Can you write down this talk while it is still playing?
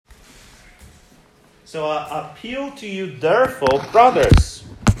So I appeal to you, therefore, brothers,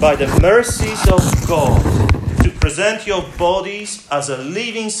 by the mercies of God, to present your bodies as a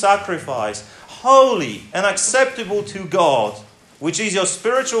living sacrifice, holy and acceptable to God, which is your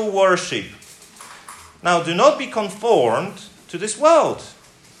spiritual worship. Now, do not be conformed to this world,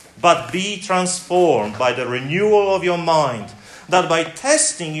 but be transformed by the renewal of your mind, that by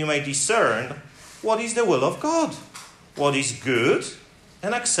testing you may discern what is the will of God, what is good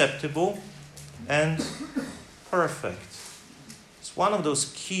and acceptable and perfect. It's one of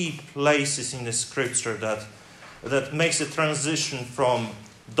those key places in the Scripture that makes a transition from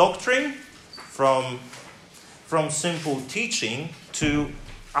doctrine, from simple teaching, to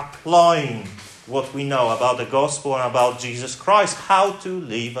applying what we know about the gospel and about Jesus Christ, how to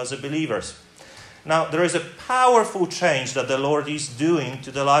live as a believers. Now, there is a powerful change that the Lord is doing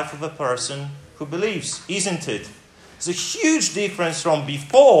to the life of a person who believes, isn't it? It's a huge difference from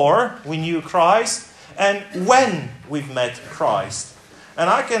before we knew Christ and when we've met Christ.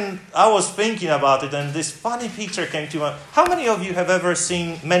 And I was thinking about it, and this funny picture came to mind. How many of you have ever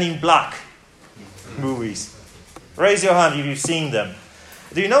seen Men in Black movies? Raise your hand if you've seen them.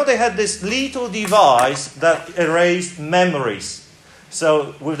 Do you know they had this little device that erased memories?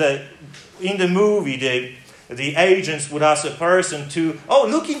 So in the movie, the agents would ask a person to,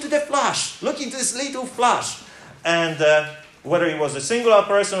 look into the flash, look into this little flash. And whether it was a singular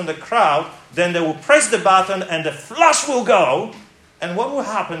person in the crowd, then they will press the button and the flash will go. And what will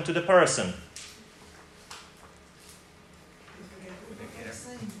happen to the person?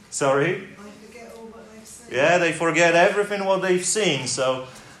 Sorry? Yeah, they forget everything what they've seen. So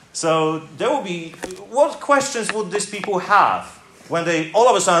there will be, what questions would these people have when they all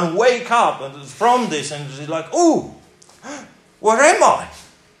of a sudden wake up from this and they're like, where am I?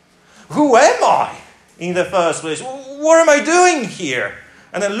 Who am I in the first place? What am I doing here?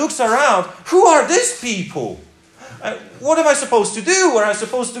 And then looks around, who are these people? What am I supposed to do? Where am I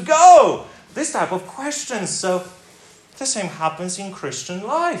supposed to go? This type of questions. So the same happens in Christian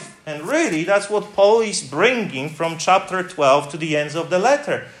life. And really, that's what Paul is bringing from chapter 12 to the ends of the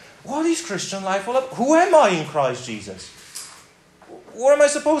letter. What is Christian life all about? Who am I in Christ Jesus? What am I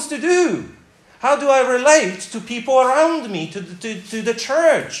supposed to do? How do I relate to people around me, to the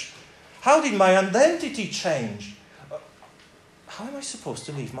church? How did my identity change? How am I supposed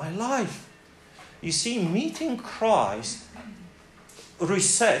to live my life? You see, meeting Christ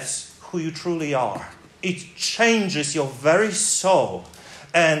resets who you truly are. It changes your very soul.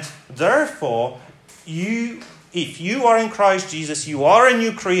 And therefore, if you are in Christ Jesus, you are a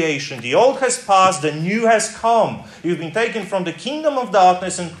new creation. The old has passed, the new has come. You've been taken from the kingdom of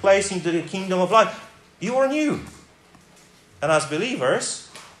darkness and placed into the kingdom of light. You are new. And as believers,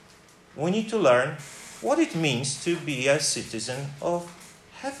 we need to learn what it means to be a citizen of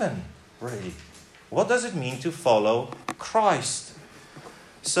heaven, really. What does it mean to follow Christ?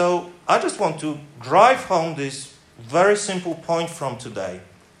 So I just want to drive home this very simple point from today,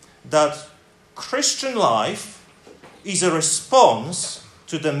 that Christian life is a response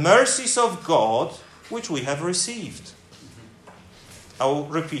to the mercies of God which we have received. I will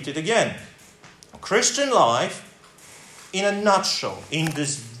repeat it again. Christian life, in a nutshell, in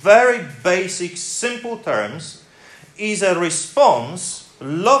these very basic, simple terms, is a response,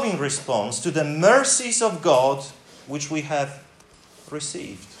 loving response to the mercies of God which we have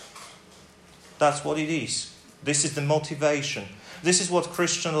received. That's what it is. This is the motivation. This is what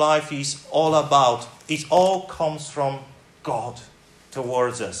Christian life is all about. It all comes from God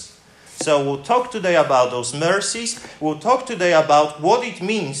towards us. So we'll talk today about those mercies. We'll talk today about what it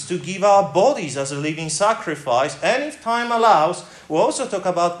means to give our bodies as a living sacrifice. And if time allows, we'll also talk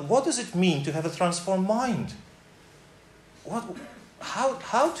about what does it mean to have a transformed mind.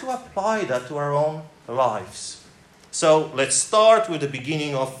 How to apply that to our own lives. So let's start with the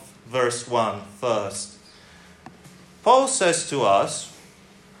beginning of verse 1 first. Paul says to us,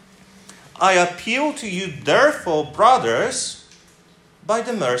 I appeal to you, therefore, brothers, by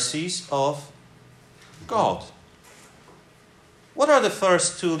the mercies of God. What are the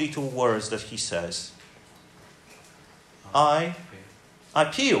first two little words that he says? I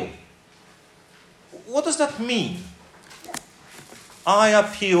appeal. What does that mean? I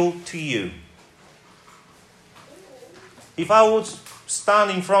appeal to you. If I would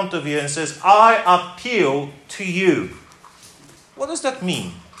stand in front of you and says, I appeal to you, what does that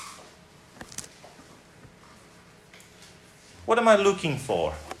mean? What am I looking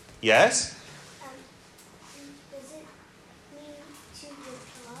for? Yes? Does it mean to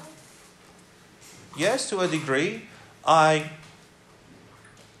reply? Yes, to a degree. I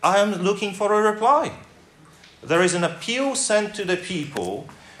am looking for a reply. There is an appeal sent to the people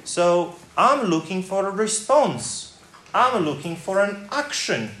So I'm looking for a response. I'm looking for an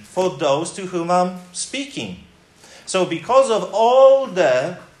action for those to whom I'm speaking. So because of all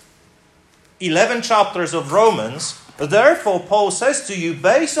the 11 chapters of Romans, therefore Paul says to you,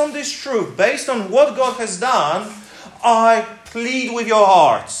 based on this truth, based on what God has done, I plead with your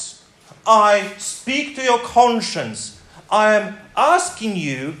hearts. I speak to your conscience. I am asking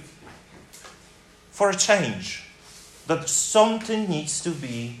you for a change, that something needs to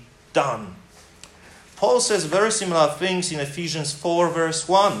be done. Paul says very similar things in Ephesians 4 verse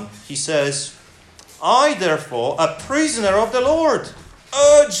 1. He says, I therefore, a prisoner of the Lord,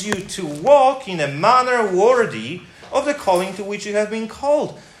 urge you to walk in a manner worthy of the calling to which you have been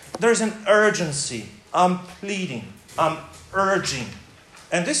called. There's an urgency. I'm pleading. I'm urging.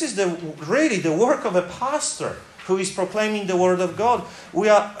 And this is really the work of a pastor who is proclaiming the word of God. We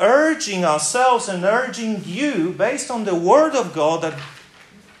are urging ourselves and urging you based on the word of God that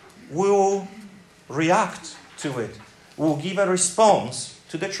we will react to it. We will give a response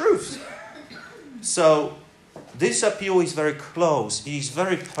to the truth. So this appeal is very close. It is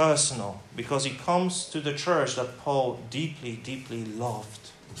very personal because it comes to the church that Paul deeply, deeply loved.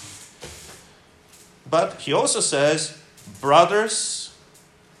 But he also says, brothers,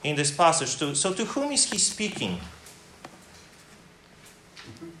 in this passage. So to whom is he speaking?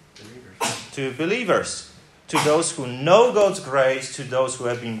 To believers. To those who know God's grace, to those who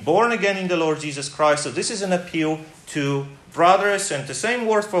have been born again in the Lord Jesus Christ. So this is an appeal to brothers, and the same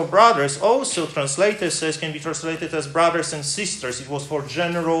word for brothers also can be translated as brothers and sisters. It was for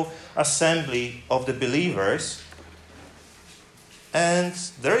general assembly of the believers. And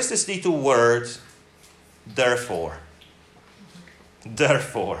there is this little word, therefore.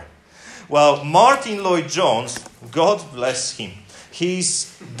 Therefore. Well, Martin Lloyd-Jones, God bless him,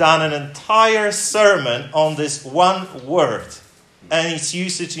 he's done an entire sermon on this one word and its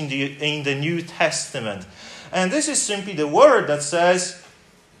usage in the New Testament. And this is simply the word that says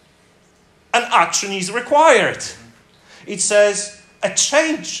an action is required. It says a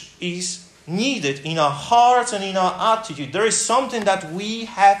change is needed in our hearts and in our attitude. There is something that we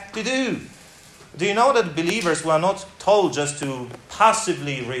have to do. Do you know that believers were not told just to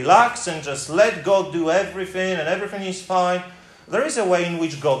passively relax and just let God do everything and everything is fine? There is a way in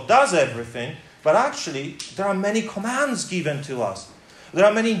which God does everything, but actually there are many commands given to us. There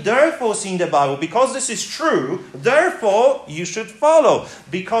are many therefores in the Bible. Because this is true, therefore you should follow.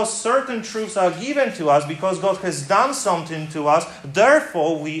 Because certain truths are given to us, because God has done something to us,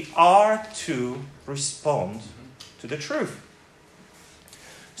 therefore we are to respond to the truth.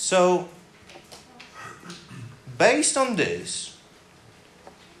 So, based on this,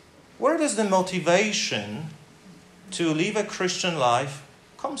 where does the motivation to live a Christian life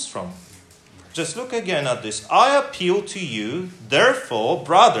comes from? Just look again at this. I appeal to you, therefore,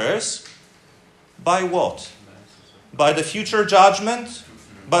 brothers, by what? By the future judgment?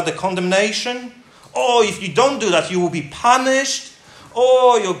 By the condemnation? Oh, if you don't do that, you will be punished.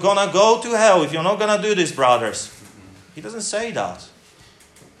 Oh, you're going to go to hell if you're not going to do this, brothers. He doesn't say that.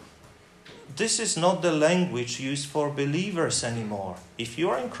 This is not the language used for believers anymore. If you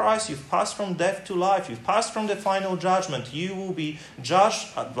are in Christ, you've passed from death to life. You've passed from the final judgment. You will be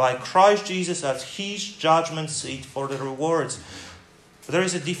judged by Christ Jesus at his judgment seat for the rewards. There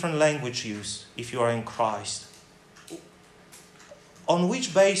is a different language used if you are in Christ. On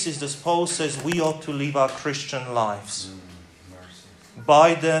which basis does Paul says we ought to live our Christian lives?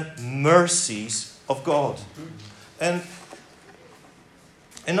 By the mercies of God. And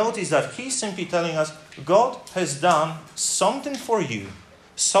notice that he's simply telling us God has done something for you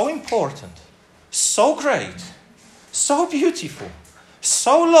so important, so great, so beautiful,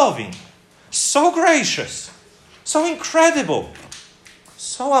 so loving, so gracious, so incredible,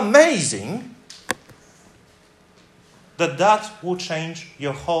 so amazing that will change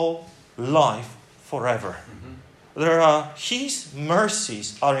your whole life forever. His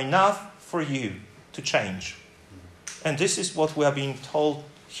mercies are enough for you to change. And this is what we are being told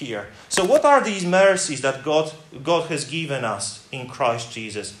here. So what are these mercies that God has given us in Christ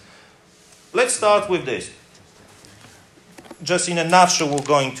Jesus? Let's start with this. Just in a nutshell, we're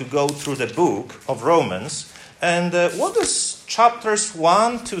going to go through the book of Romans. And what does chapters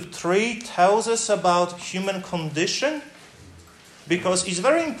 1 to 3 tells us about human condition? Because it's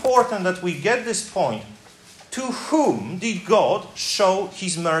very important that we get this point. To whom did God show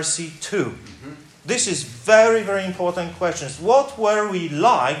his mercy to? This is very, very important questions. What were we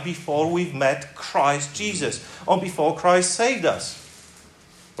like before we met Christ Jesus or before Christ saved us?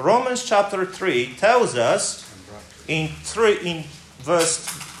 Romans chapter 3 tells us in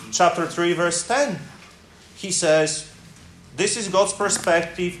chapter 3 verse 10. He says, This is God's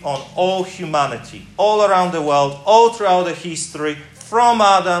perspective on all humanity, all around the world, all throughout the history, from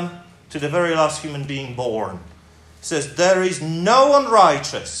Adam to the very last human being born. He says, there is no one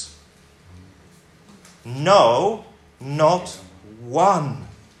righteous. No, not one.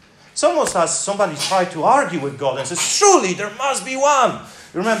 It's almost as somebody tried to argue with God and says, surely there must be one.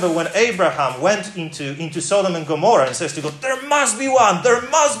 Remember when Abraham went into Sodom and Gomorrah and says to God, there must be one, there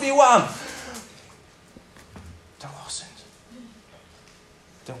must be one.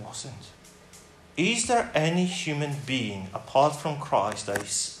 There wasn't. Is there any human being apart from Christ that is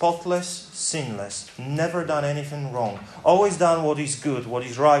spotless, sinless, never done anything wrong, always done what is good, what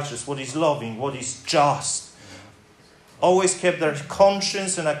is righteous, what is loving, what is just, always kept their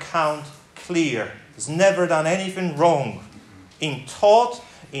conscience and account clear, has never done anything wrong in thought,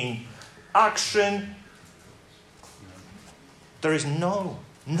 in action? There is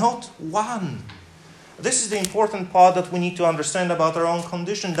not one. This is the important part that we need to understand about our own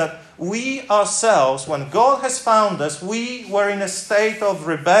condition, that we ourselves, when God has found us, we were in a state of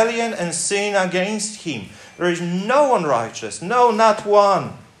rebellion and sin against Him. There is no one righteous, no, not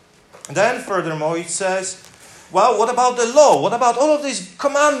one. Then furthermore it says, well, what about the law? What about all of these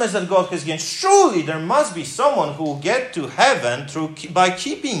commandments that God has given? Surely there must be someone who will get to heaven by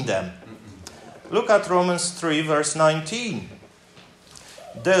keeping them. Look at Romans 3 verse 19.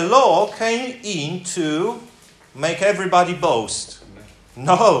 The law came in to make everybody boast.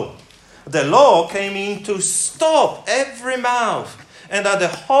 No. The law came in to stop every mouth, and that the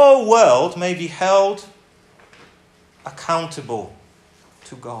whole world may be held accountable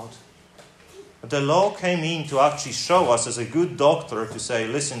to God. The law came in to actually show us as a good doctor to say,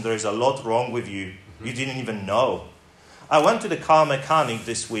 listen, there is a lot wrong with you. You didn't even know. I went to the car mechanic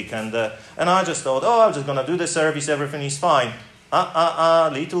this week and I just thought, I'm just going to do the service, everything is fine.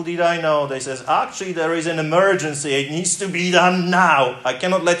 Little did I know, they says, actually there is an emergency, it needs to be done now. I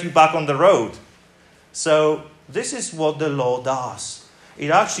cannot let you back on the road. So this is what the law does.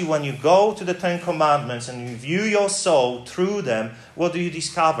 It actually, when you go to the Ten Commandments and you view your soul through them, what do you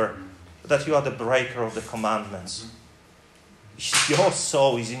discover? That you are the breaker of the commandments. Your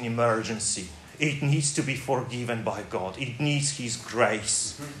soul is in emergency. It needs to be forgiven by God. It needs His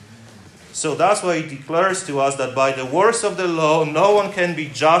grace. So that's why it declares to us that by the works of the law, no one can be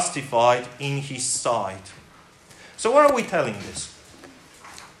justified in his sight. So why are we telling this?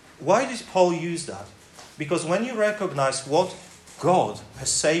 Why does Paul use that? Because when you recognize what God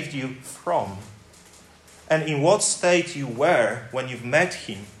has saved you from, and in what state you were when you've met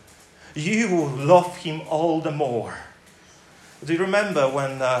Him, you will love Him all the more. Do you remember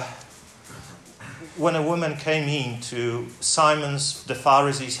when a woman came into Simon's, the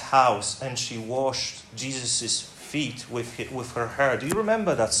Pharisee's house, and she washed Jesus' feet with her hair? Do you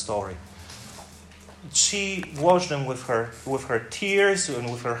remember that story? She washed them with her tears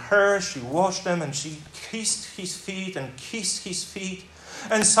and with her hair. She washed them and she kissed His feet and kissed His feet.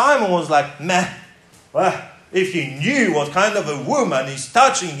 And Simon was like, meh. Well, if he knew what kind of a woman he's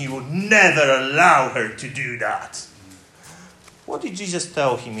touching, he would never allow her to do that. What did Jesus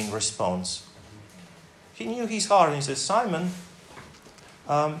tell him in response? He knew his heart and he says, Simon,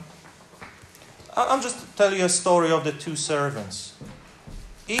 I'm just telling you a story of the two servants.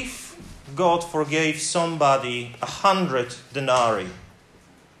 If God forgave somebody 100 denarii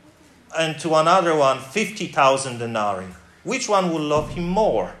and to another one 50,000 denarii, which one will love him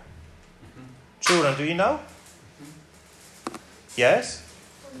more? Children, do you know? Yes?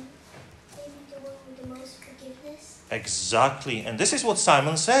 Maybe the one with the most forgiveness. Exactly. And this is what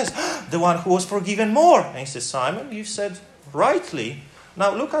Simon says. The one who was forgiven more. And he says, Simon, you've said rightly.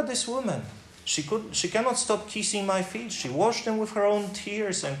 Now look at this woman. She cannot stop kissing my feet. She washed them with her own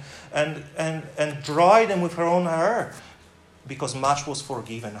tears and dried them with her own hair. Because much was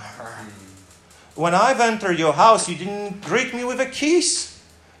forgiven her. When I've entered your house, you didn't greet me with a kiss.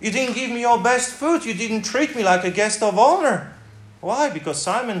 You didn't give me your best food. You didn't treat me like a guest of honor. Why? Because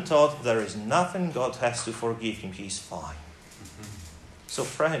Simon thought there is nothing God has to forgive him. He's fine. So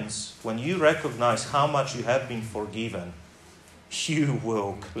friends, when you recognize how much you have been forgiven, you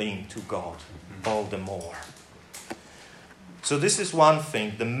will cling to God all the more. So this is one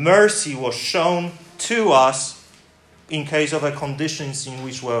thing. The mercy was shown to us in case of the conditions in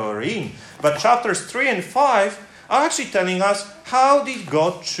which we were in. But chapters 3 and 5 are actually telling us how did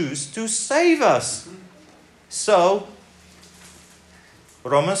God choose to save us. So,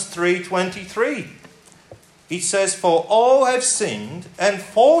 Romans 3:23. It says, for all have sinned and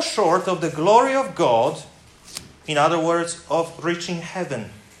fall short of the glory of God, in other words, of reaching heaven,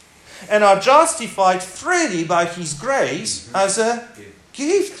 and are justified freely by His grace as a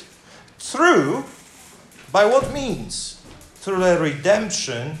gift. By what means? through the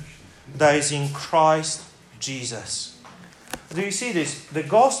redemption that is in Christ Jesus. Do you see this? The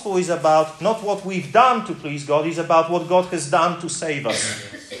gospel is about not what we've done to please God, it's about what God has done to save us.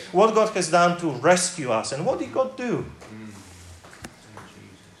 What God has done to rescue us. And what did God do?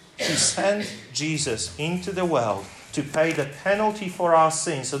 He sent Jesus into the world to pay the penalty for our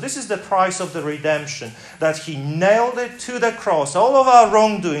sins. So this is the price of the redemption, that He nailed it to the cross. All of our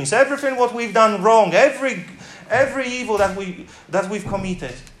wrongdoings, everything what we've done wrong, every evil that we've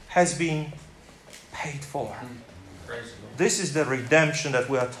committed has been paid for. This is the redemption that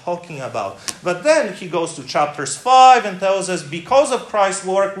we are talking about. But then he goes to chapters 5 and tells us, because of Christ's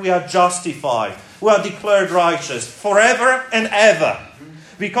work, we are justified. We are declared righteous forever and ever.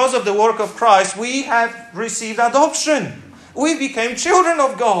 Because of the work of Christ, we have received adoption. We became children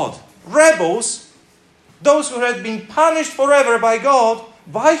of God. Rebels, those who had been punished forever by God,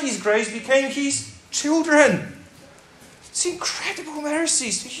 by His grace became His children. It's incredible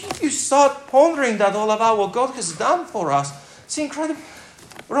mercies. You start pondering that all about what God has done for us. It's incredible.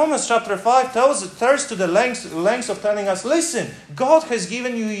 Romans chapter 5 turns to the lengths of telling us, listen, God has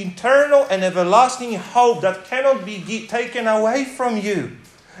given you eternal and everlasting hope that cannot be taken away from you.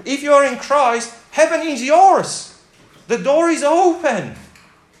 If you are in Christ, heaven is yours. The door is open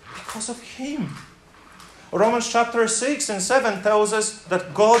because of Him. Romans chapter 6 and 7 tells us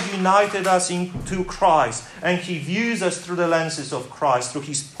that God united us into Christ, and He views us through the lenses of Christ, through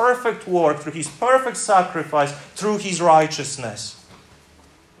His perfect work, through His perfect sacrifice, through His righteousness.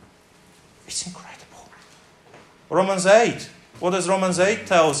 It's incredible. Romans 8. What does Romans 8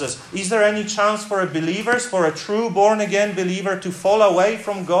 tells us? Is there any chance for a true born-again believer to fall away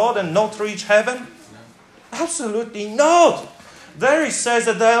from God and not reach heaven? No. Absolutely not. There it says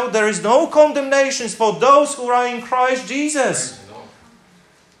that there is no condemnation for those who are in Christ Jesus.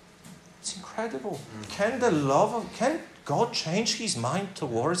 It's incredible. Can God change His mind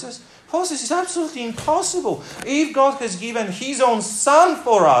towards us? Because this is absolutely impossible. If God has given His own Son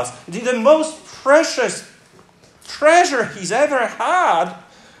for us, the most precious treasure He's ever had,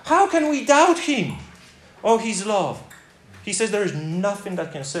 how can we doubt Him or His love? He says there is nothing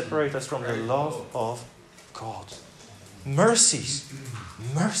that can separate us from the love of God. Mercies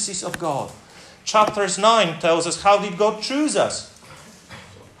of God. Chapters 9 tells us, how did God choose us?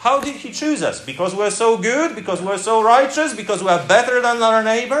 How did He choose us? Because we're so good? Because we're so righteous? Because we are better than our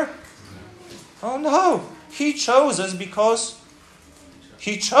neighbor? Oh no. He chose us because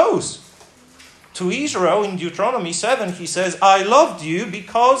He chose. To Israel in Deuteronomy 7, He says, I loved you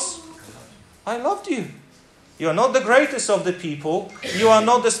because I loved you. You are not the greatest of the people. You are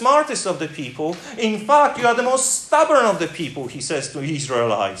not the smartest of the people. In fact, you are the most stubborn of the people, He says to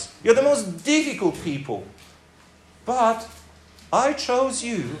Israelites. You're the most difficult people. But I chose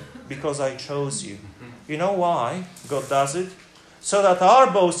you because I chose you. You know why God does it? So that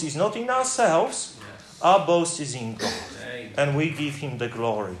our boast is not in ourselves. Our boast is in God. And we give Him the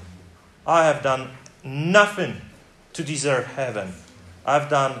glory. I have done nothing to deserve heaven. I've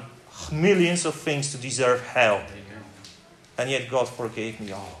done millions of things to deserve hell. And yet God forgave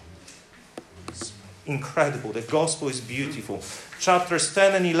me all. It's incredible. The gospel is beautiful. Chapters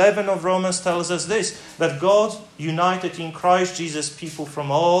 10 and 11 of Romans tells us this, that God united in Christ Jesus people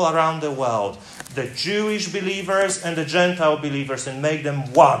from all around the world, the Jewish believers and the Gentile believers, and made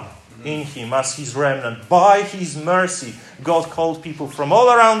them one in Him as His remnant. By His mercy, God called people from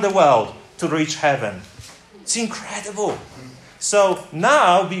all around the world to reach heaven. It's incredible. So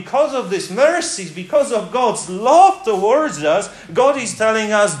now, because of this mercy, because of God's love towards us, God is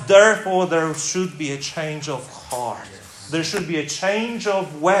telling us, therefore, there should be a change of heart. There should be a change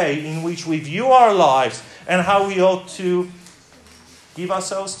of way in which we view our lives and how we ought to give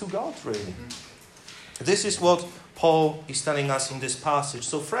ourselves to God, really. This is what Paul is telling us in this passage.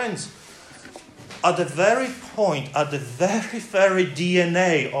 So friends, at the very point, at the very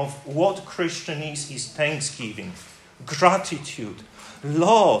DNA of what Christian is thanksgiving, gratitude,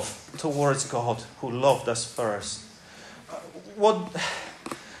 love towards God who loved us first.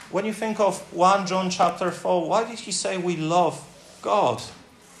 When you think of 1 John chapter 4, why did he say we love God?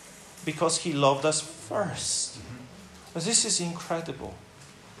 Because He loved us first. But this is incredible.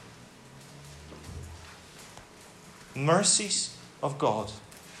 Mercies of God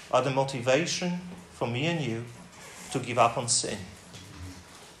are the motivation for me and you to give up on sin,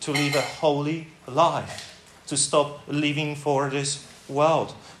 to live a holy life, to stop living for this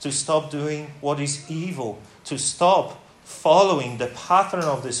world, to stop doing what is evil, to stop following the pattern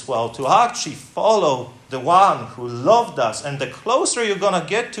of this world, to actually follow the one who loved us. And the closer you're going to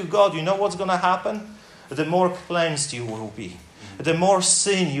get to God, you know what's going to happen? The more cleansed you will be. the more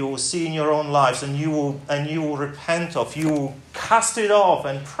sin you will see in your own lives, and you will repent of. You will cast it off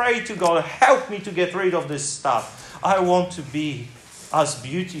and pray to God, help me to get rid of this stuff. I want to be as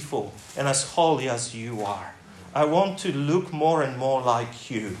beautiful and as holy as you are. I want to look more and more like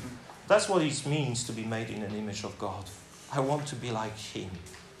you. That's what it means to be made in an image of God. I want to be like him.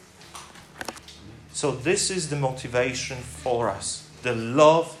 So this is the motivation for us, the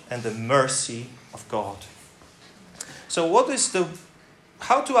love and the mercy of God. So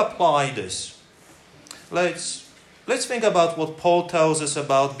how to apply this? Let's think about what Paul tells us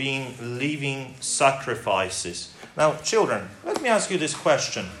about being living sacrifices. Now, children, let me ask you this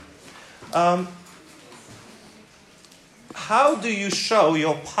question. How do you show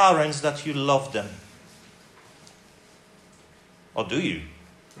your parents that you love them? Or do you?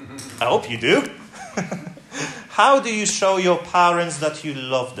 I hope you do. How do you show your parents that you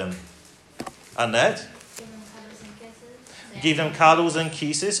love them? Annette? Give them cuddles and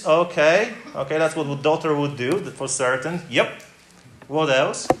kisses. Okay, that's what a daughter would do for certain. Yep. What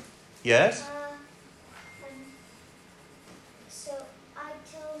else? Yes? So I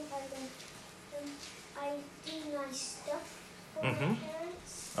tell them I do nice stuff for my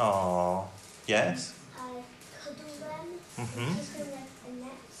parents. Oh, yes. I cuddle them. Mm-hmm. Just like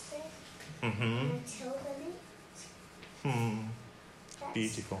Annette said. Mm-hmm. And I tell them it. That's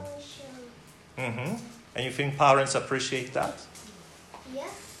Beautiful. how I show. Mm-hmm. And you think parents appreciate that? Yeah.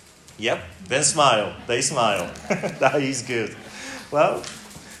 Yep. Then smile. They smile. That is good. Well,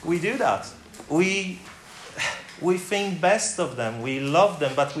 we do that. We think best of them. We love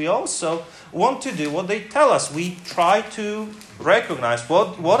them, but we also want to do what they tell us. We try to recognize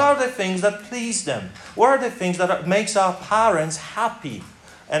what are the things that please them. What are the things that makes our parents happy?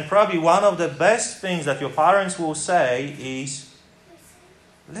 And probably one of the best things that your parents will say is,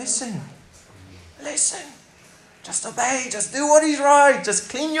 listen. Just obey. Just do what is right. Just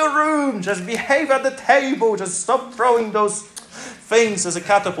clean your room. Just behave at the table. Just stop throwing those things as a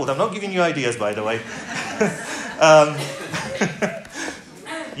catapult. I'm not giving you ideas, by the way.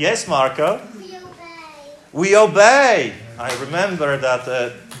 Yes, Marco? We obey. I remember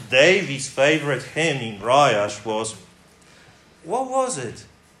that David's favorite hymn in Rayash was, what was it,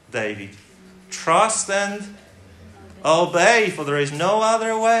 David? Trust and obey, for there is no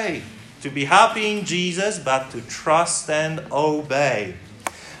other way to be happy in Jesus but to trust and obey.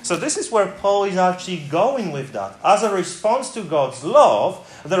 So this is where Paul is actually going with that. As a response to God's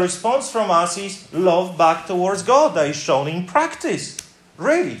love, the response from us is love back towards God that is shown in practice.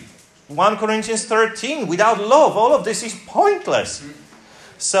 Really. 1 Corinthians 13, without love, all of this is pointless.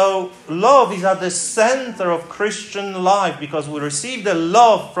 So love is at the center of Christian life because we receive the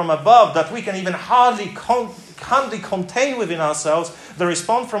love from above that we can even hardly contain within ourselves. The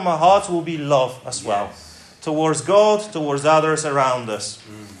response from our hearts will be love as well. Yes. Towards God, towards others around us.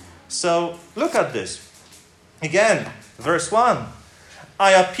 So look at this. Again, verse 1.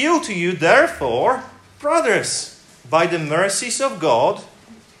 I appeal to you, therefore, brothers, by the mercies of God,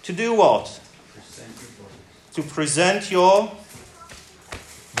 to do what? To present your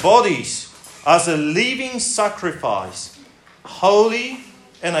bodies as a living sacrifice, holy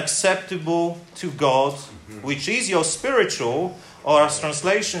and acceptable to God, which is your spiritual, or as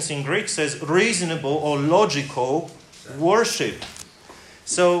translations in Greek says, reasonable or logical worship.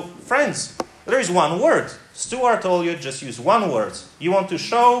 So, friends, there is one word. Stuart told you just use one word. You want to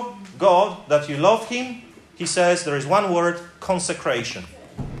show God that you love him? He says there is one word, consecration.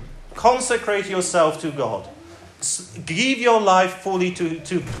 Consecrate yourself to God. Give your life fully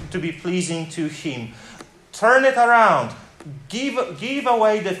to be pleasing to him. Turn it around. Give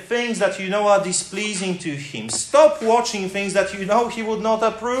away the things that you know are displeasing to him. Stop watching things that you know he would not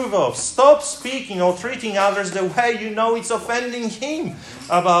approve of. Stop speaking or treating others the way you know it's offending him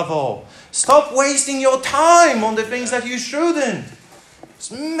above all. Stop wasting your time on the things that you shouldn't.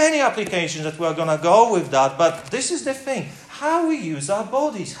 There's many applications that we're going to go with that, but this is the thing. How we use our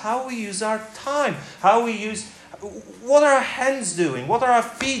bodies, how we use our time, what are our hands doing? What are our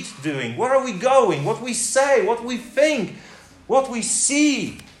feet doing? Where are we going? What we say, what we think, what we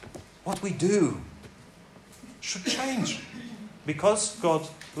see, what we do should change. Because God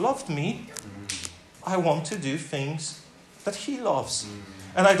loved me, I want to do things that he loves.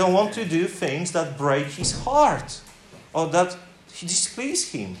 And I don't want to do things that break his heart or that displease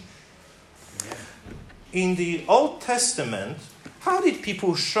him. In the Old Testament, how did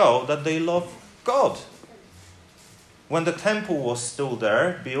people show that they love God? When the temple was still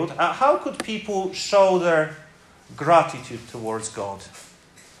there, built, how could people show their gratitude towards God?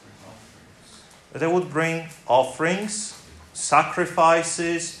 They would bring offerings,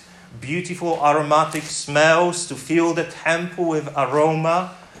 sacrifices. beautiful aromatic smells, to fill the temple with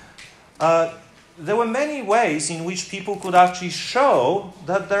aroma. There were many ways in which people could actually show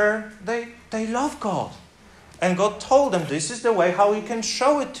that they love God. And God told them this is the way how He can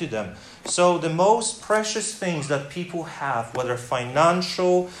show it to them. So the most precious things that people have, whether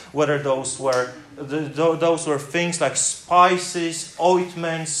financial, whether those were things like spices,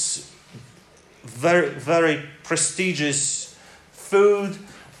 ointments, very, very prestigious food,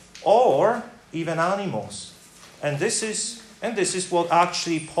 or even animals. And this is what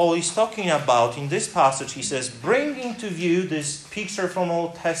actually Paul is talking about in this passage. He says, bringing to view this picture from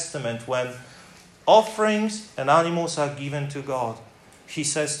Old Testament when offerings and animals are given to God. He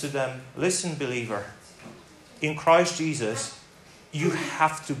says to them, listen, believer, in Christ Jesus, you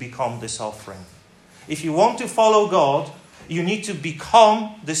have to become this offering. If you want to follow God, you need to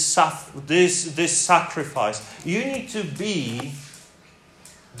become this sacrifice. You need to be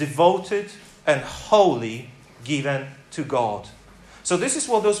devoted and wholly given to God. So this is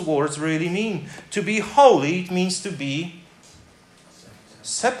what those words really mean. To be holy, it means to be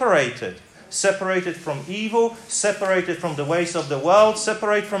separated. Separated from evil, separated from the ways of the world,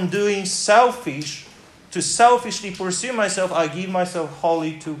 separated from doing to selfishly pursue myself. I give myself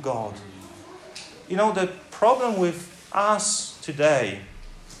wholly to God. You know, the problem with us today,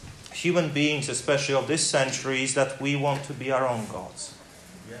 human beings, especially of this century, is that we want to be our own gods.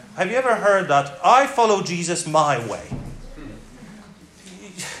 Yeah. Have you ever heard that? I follow Jesus my way.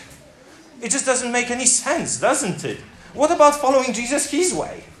 It just doesn't make any sense, doesn't it? What about following Jesus His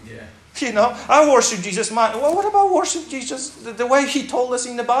way? Yeah. You know, I worship Jesus my way. Well, what about worship Jesus the way He told us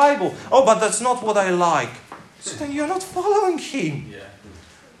in the Bible? Oh, but that's not what I like. So then you're not following Him. Yeah.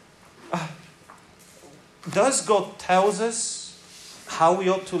 Does God tell us how we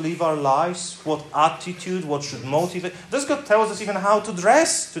ought to live our lives? What attitude? What should motivate? Does God tell us even how to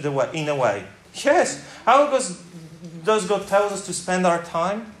dress in a way? Yes. How does God tell us to spend our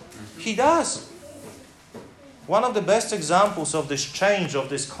time? He does. One of the best examples of this change, of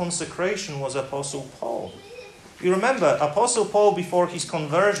this consecration, was Apostle Paul. You remember, Apostle Paul, before his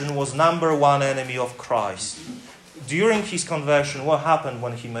conversion, was number one enemy of Christ. During his conversion, what happened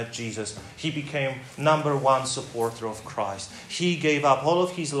when he met Jesus? He became number one supporter of Christ. He gave up all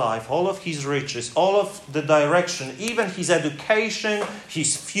of his life, all of his riches, all of the direction, even his education,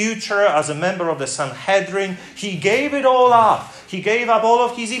 his future as a member of the Sanhedrin. He gave it all up. He gave up all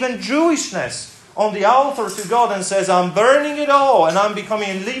of his even Jewishness on the altar to God and says, I'm burning it all and I'm becoming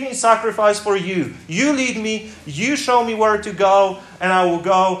a living sacrifice for you. You lead me, you show me where to go, and I will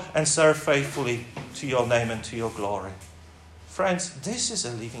go and serve faithfully to your name and to your glory. Friends, this is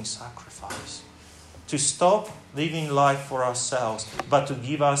a living sacrifice. To stop living life for ourselves, but to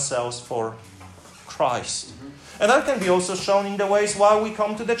give ourselves for Christ. And that can be also shown in the ways why we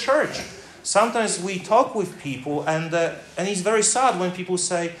come to the church. Sometimes we talk with people and it's very sad when people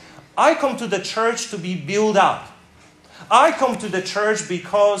say, I come to the church to be built up. I come to the church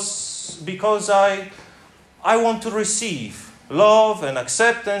because I want to receive love and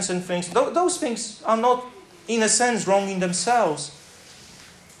acceptance and things. Those things are not, in a sense, wrong in themselves.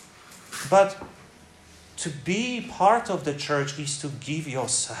 But to be part of the church is to give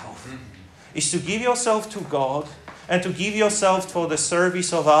yourself. Is to give yourself to God and to give yourself for the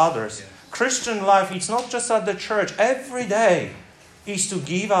service of others. Christian life, it's not just at the church. Every day is to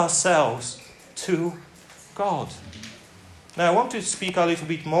give ourselves to God. Now, I want to speak a little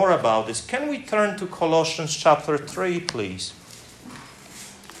bit more about this. Can we turn to Colossians chapter 3, please?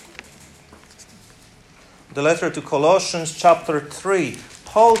 The letter to Colossians chapter 3.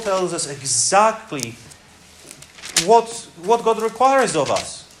 Paul tells us exactly what God requires of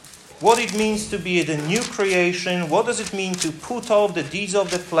us. What it means to be the new creation. What does it mean to put off the deeds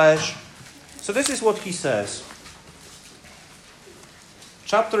of the flesh? So this is what he says.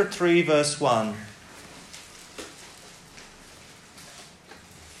 Chapter 3, verse 1.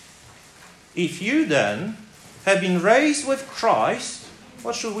 If you then have been raised with Christ,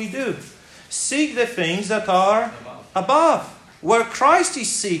 what should we do? Seek the things that are above, where Christ is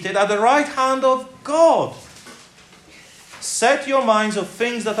seated at the right hand of God. Set your minds on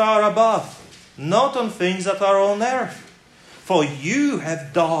things that are above, not on things that are on earth. For you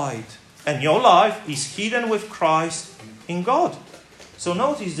have died, and your life is hidden with Christ in God. So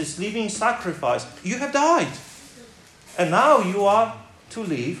notice this living sacrifice. You have died. And now you are to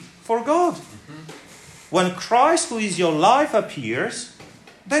live for God. When Christ, who is your life, appears,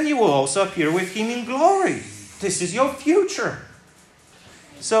 then you will also appear with Him in glory. This is your future.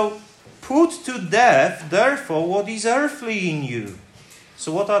 So put to death, therefore, what is earthly in you.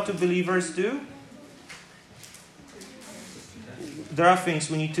 So what are two believers do? there are things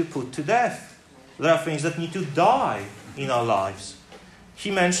we need to put to death. There are things that need to die in our lives.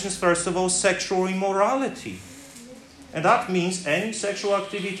 He mentions, first of all, sexual immorality. And that means any sexual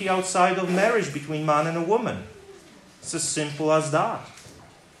activity outside of marriage between man and a woman. It's as simple as that.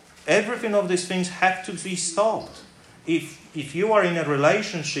 Everything of these things have to be stopped. If you are in a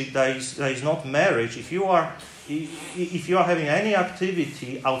relationship that is not marriage, if you are having any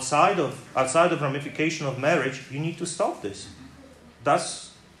activity outside of ramification of marriage, you need to stop this. That's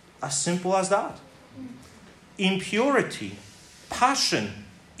as simple as that. Impurity, passion,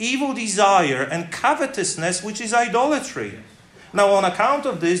 evil desire, and covetousness, which is idolatry. Now, on account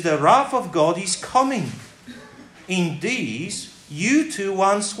of this, the wrath of God is coming. In these, you too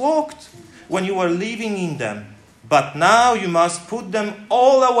once walked when you were living in them. But now you must put them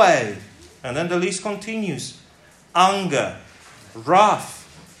all away. And then the list continues. Anger, wrath,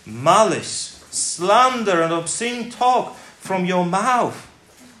 malice, slander, and obscene talk from your mouth.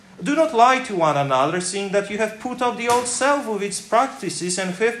 Do not lie to one another, seeing that you have put off the old self with its practices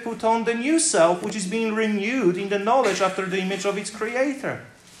and have put on the new self, which is being renewed in the knowledge after the image of its Creator.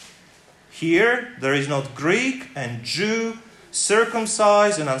 Here there is not Greek and Jew,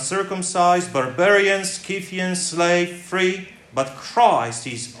 circumcised and uncircumcised, barbarian, Scythian, slave, free, but Christ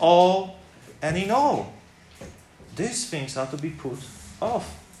is all and in all. These things are to be put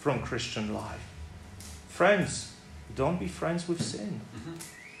off from Christian life. Friends, don't be friends with sin.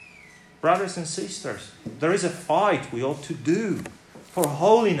 Brothers and sisters, there is a fight we ought to do for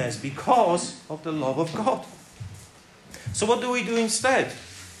holiness because of the love of God. So what do we do instead?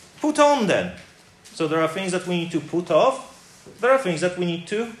 Put on then. So there are things that we need to put off. There are things that we need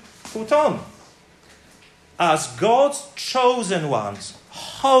to put on. As God's chosen ones,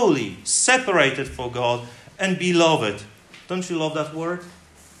 holy, separated for God, and beloved. Don't you love that word?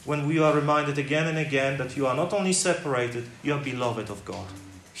 When we are reminded again and again that you are not only separated, you are beloved of God.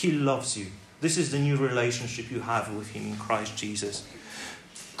 He loves you. This is the new relationship you have with Him in Christ Jesus.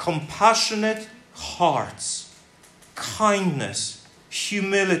 Compassionate hearts, kindness,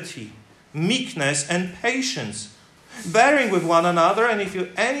 humility, meekness, and patience, bearing with one another, and if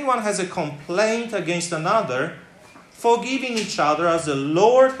anyone has a complaint against another, forgiving each other as the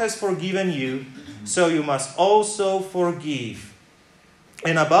Lord has forgiven you, so you must also forgive.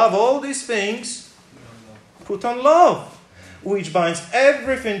 And above all these things, put on love, which binds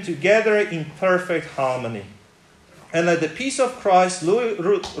everything together in perfect harmony. And let the peace of Christ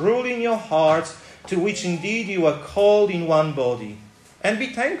rule in your hearts, to which indeed you are called in one body. And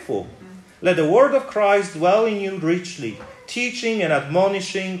be thankful. Let the word of Christ dwell in you richly, teaching and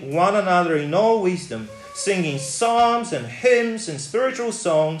admonishing one another in all wisdom, singing psalms and hymns and spiritual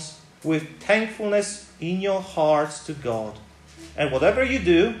songs with thankfulness in your hearts to God. And whatever you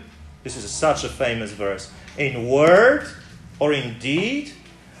do, this is such a famous verse, in word or in deed,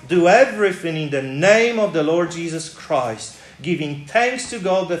 do everything in the name of the Lord Jesus Christ, giving thanks to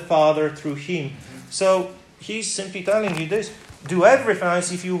God the Father through Him. So he's simply telling you this. Do everything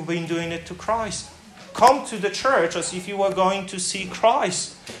as if you've been doing it to Christ. Come to the church as if you were going to see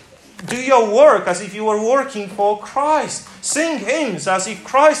Christ. Do your work as if you were working for Christ. Sing hymns as if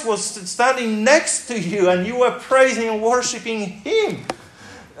Christ was standing next to you and you were praising and worshiping Him.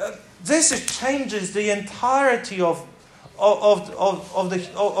 This changes the entirety of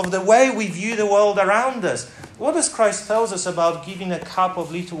the way we view the world around us. What does Christ tell us about giving a cup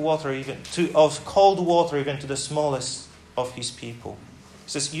of little water, of cold water, even to the smallest of His people?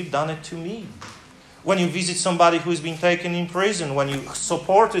 He says, you've done it to me. When you visit somebody who's been taken in prison, when you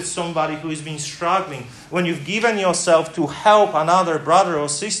supported somebody who has been struggling, when you've given yourself to help another brother or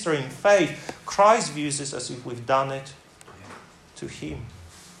sister in faith, Christ views this as if we've done it to Him.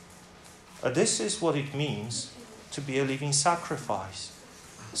 This is what it means to be a living sacrifice.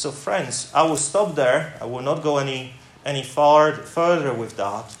 So friends, I will stop there. I will not go any further with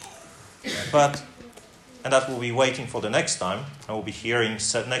that. And that will be waiting for the next time. I will be here in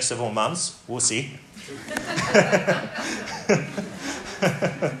next several months. We'll see.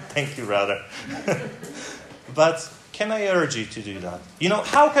 Thank you, brother. But can I urge you to do that?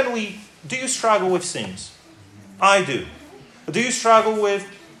 How can we... Do you struggle with sins? I do. Do you struggle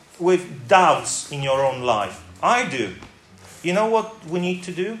with doubts in your own life? I do. You know what we need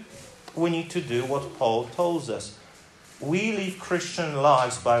to do? We need to do what Paul tells us. We live Christian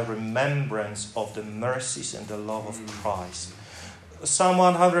lives by remembrance of the mercies and the love of Christ. Psalm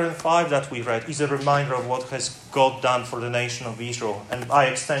 105 that we read is a reminder of what has God done for the nation of Israel, and by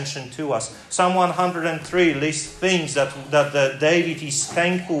extension to us. Psalm 103 lists things that David is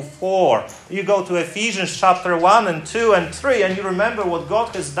thankful for. You go to Ephesians chapter 1 and 2 and 3 and you remember what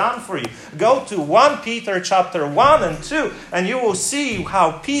God has done for you. Go to 1 Peter chapter 1 and 2 and you will see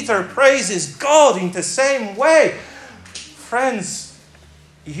how Peter praises God in the same way. Friends,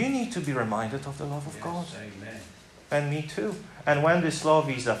 you need to be reminded of the love of God. Amen. And me too. And when this love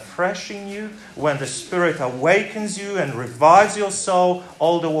is afresh in you, when the Spirit awakens you and revives your soul,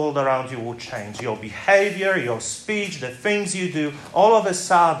 all the world around you will change. Your behavior, your speech, the things you do, all of a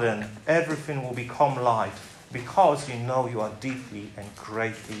sudden, everything will become light because you know you are deeply and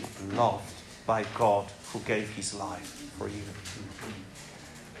greatly loved by God who gave His life for you.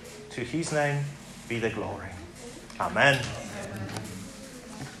 To His name be the glory. Amen.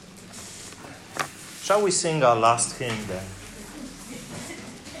 Shall we sing our last hymn then?